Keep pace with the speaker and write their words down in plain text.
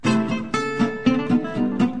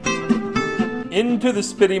Into the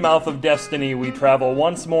spitty mouth of destiny we travel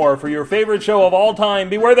once more for your favorite show of all time,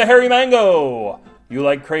 Beware the Hairy Mango! You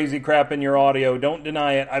like crazy crap in your audio, don't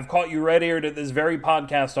deny it. I've caught you red-eared at this very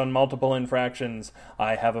podcast on multiple infractions.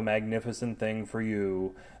 I have a magnificent thing for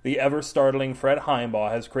you. The ever-startling Fred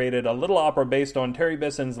Heimbaugh has created a little opera based on Terry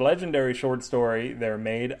Bisson's legendary short story, They're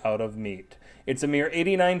Made Out of Meat. It's a mere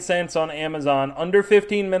 89 cents on Amazon, under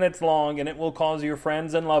 15 minutes long, and it will cause your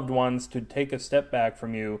friends and loved ones to take a step back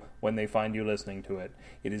from you when they find you listening to it.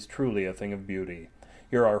 It is truly a thing of beauty.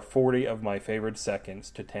 Here are 40 of my favorite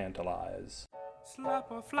seconds to tantalize.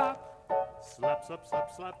 Slap or flap, slap, slap,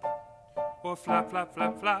 slap, slap, or flap, flap,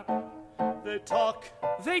 flap, flap. They talk,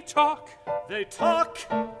 they talk, they talk,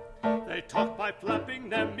 they talk by flapping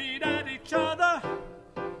their meat at each other.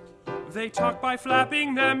 They talk by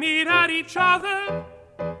flapping their meat at each other.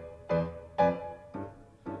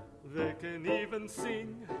 They can even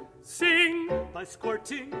sing by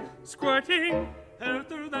squirting air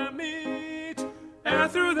through their meat, air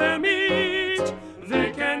through their meat.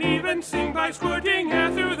 They can even sing by squirting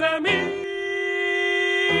air through their meat.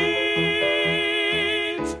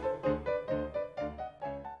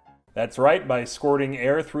 That's right, by squirting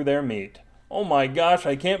air through their meat. Oh my gosh,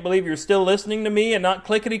 I can't believe you're still listening to me and not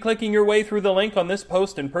clickety-clicking your way through the link on this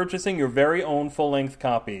post and purchasing your very own full-length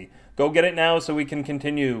copy. Go get it now so we can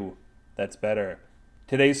continue. That's better.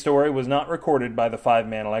 Today's story was not recorded by the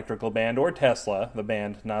Five-Man Electrical Band or Tesla, the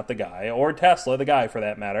band, not the guy, or Tesla, the guy for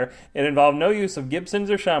that matter. It involved no use of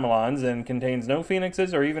Gibsons or Shyamalans and contains no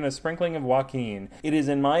Phoenixes or even a sprinkling of Joaquin. It is,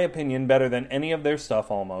 in my opinion, better than any of their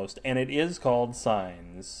stuff almost, and it is called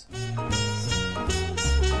Signs.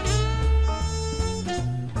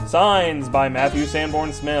 Signs by Matthew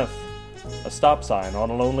Sanborn Smith. A stop sign on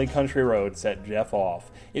a lonely country road set Jeff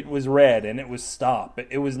off. It was red, and it was stop.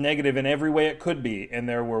 It was negative in every way it could be, and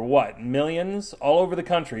there were, millions? All over the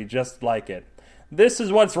country just like it. "This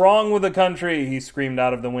is what's wrong with the country," he screamed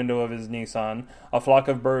out of the window of his Nissan. A flock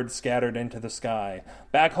of birds scattered into the sky.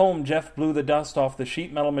 Back home, Jeff blew the dust off the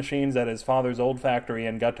sheet metal machines at his father's old factory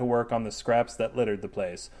and got to work on the scraps that littered the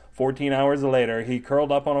place. 14 hours later, he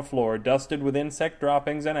curled up on a floor dusted with insect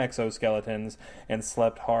droppings and exoskeletons and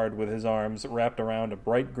slept hard with his arms wrapped around a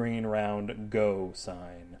bright green round "Go"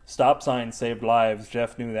 sign. Stop signs saved lives,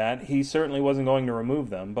 Jeff knew that. He certainly wasn't going to remove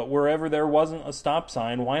them, but wherever there wasn't a stop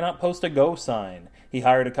sign, why not post a "Go" sign? He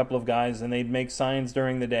hired a couple of guys and they'd make signs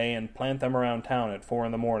during the day and plant them around town at 4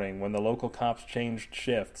 a.m. when the local cops changed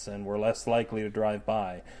shifts and were less likely to drive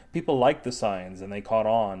by. People liked the signs and they caught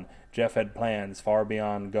on. Jeff had plans far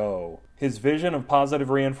beyond "Go." His vision of positive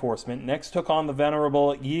reinforcement next took on the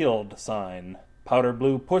venerable "Yield" sign. Powder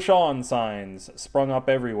blue "Push On" signs sprung up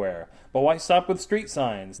everywhere. But why stop with street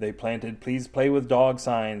signs? They planted "Please Play with Dog"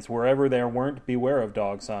 signs wherever there weren't "Beware of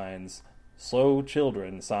Dog" signs. "Slow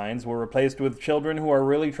children" signs were replaced with "Children who are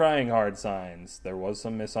really trying hard" signs. There was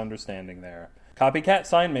some misunderstanding there. Copycat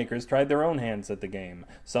sign makers tried their own hands at the game.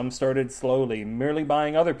 Some started slowly, merely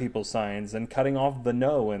buying other people's signs and cutting off the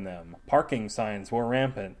 "no" in them. Parking signs were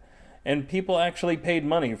rampant. And people actually paid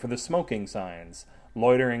money for the smoking signs.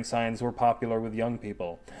 Loitering signs were popular with young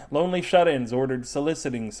people. Lonely shut-ins ordered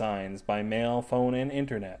soliciting signs by mail, phone, and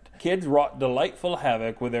internet. Kids wrought delightful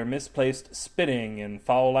havoc with their misplaced spitting and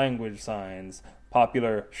foul language signs.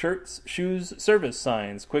 Popular shirts, shoes, service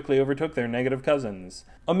signs quickly overtook their negative cousins.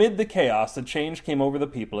 Amid the chaos, a change came over the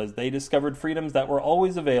people as they discovered freedoms that were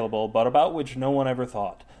always available, but about which no one ever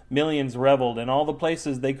thought. Millions reveled in all the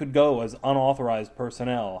places they could go as unauthorized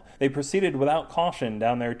personnel. They proceeded without caution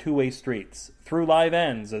down their two-way streets, through live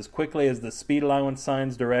ends as quickly as the speed allowance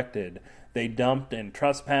signs directed. They dumped and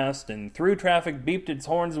trespassed, and through traffic beeped its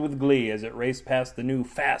horns with glee as it raced past the new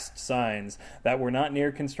 "fast" signs that were not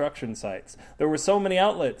near construction sites. There were so many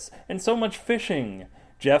outlets, and so much fishing.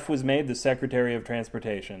 Jeff was made the Secretary of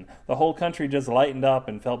Transportation. The whole country just lightened up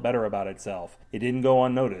and felt better about itself. It didn't go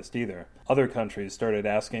unnoticed, either. Other countries started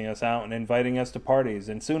asking us out and inviting us to parties,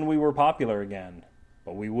 and soon we were popular again.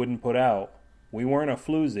 But we wouldn't put out. We weren't a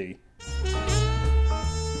floozy.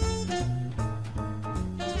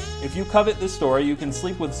 If you covet this story, you can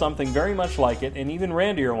sleep with something very much like it, and even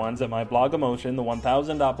randier ones at my blog emotion,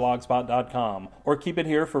 the1000.blogspot.com, or keep it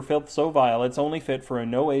here for filth so vile it's only fit for a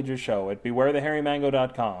no-ages show at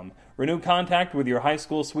bewarethehairymango.com. Renew contact with your high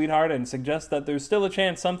school sweetheart and suggest that there's still a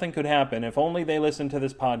chance something could happen if only they listen to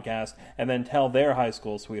this podcast and then tell their high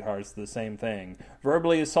school sweethearts the same thing.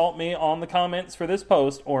 Verbally assault me on the comments for this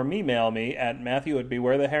post or email me at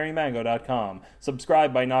matthew@bewarethehairymango.com.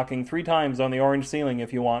 Subscribe by knocking 3 times on the orange ceiling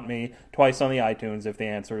if you want me, twice on the iTunes if the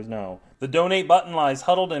answer is no. The donate button lies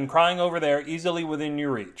huddled and crying over there, easily within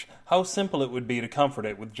your reach. How simple it would be to comfort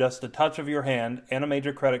it with just a touch of your hand and a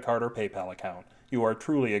major credit card or PayPal account. You are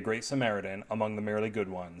truly a great Samaritan among the merely good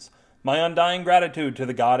ones. My undying gratitude to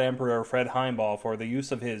the God Emperor Fred Heimball for the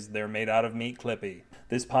use of his They're Made Out of Meat Clippy.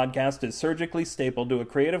 This podcast is surgically stapled to a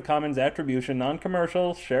Creative Commons Attribution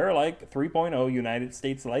Non-Commercial Share-alike 3.0 United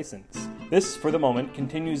States license. This, for the moment,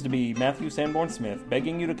 continues to be Matthew Sanborn Smith,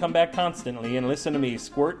 begging you to come back constantly and listen to me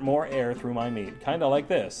squirt more air through my meat. Kinda like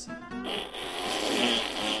this.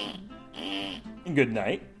 Good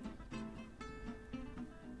night.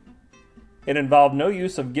 It involved no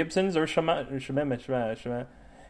use of Gibsons or